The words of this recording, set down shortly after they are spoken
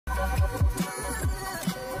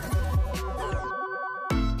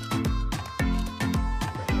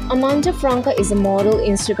Amanda Franca is a model,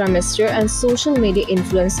 Instagrammer, and social media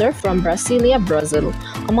influencer from Brasilia, Brazil.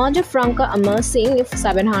 Amanda Franca amassing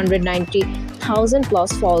 790,000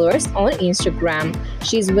 plus followers on Instagram.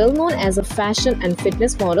 She is well known as a fashion and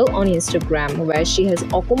fitness model on Instagram, where she has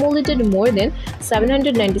accumulated more than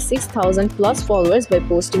 796,000 plus followers by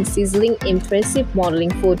posting sizzling, impressive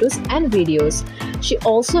modeling photos and videos. She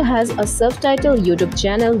also has a self-titled YouTube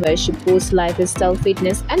channel where she posts lifestyle,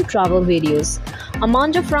 fitness, and travel videos.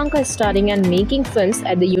 Amanda Franca is studying and making films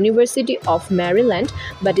at the University of Maryland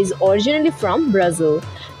but is originally from Brazil.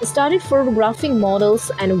 She started photographing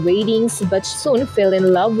models and weddings but soon fell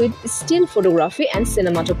in love with still photography and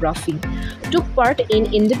cinematography. Took part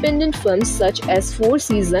in independent films such as Four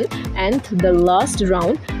Seasons and The Last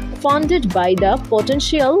Round, funded by the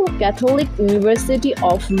Pontifical Catholic University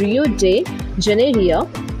of Rio de Janeiro,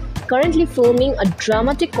 currently filming a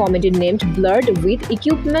dramatic comedy named Blood with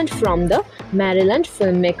equipment from the Maryland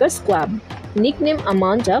Filmmakers Club. Nickname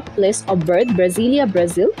Amanda, place of birth Brasilia,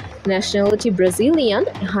 Brazil, nationality Brazilian,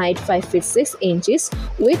 height 5 feet 6 inches,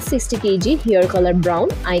 weight 60 kg, hair color brown,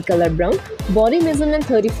 eye color brown, body measurement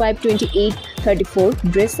 35, 28, 34,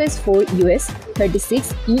 dress size 4 US,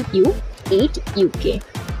 36 EU, 8 UK.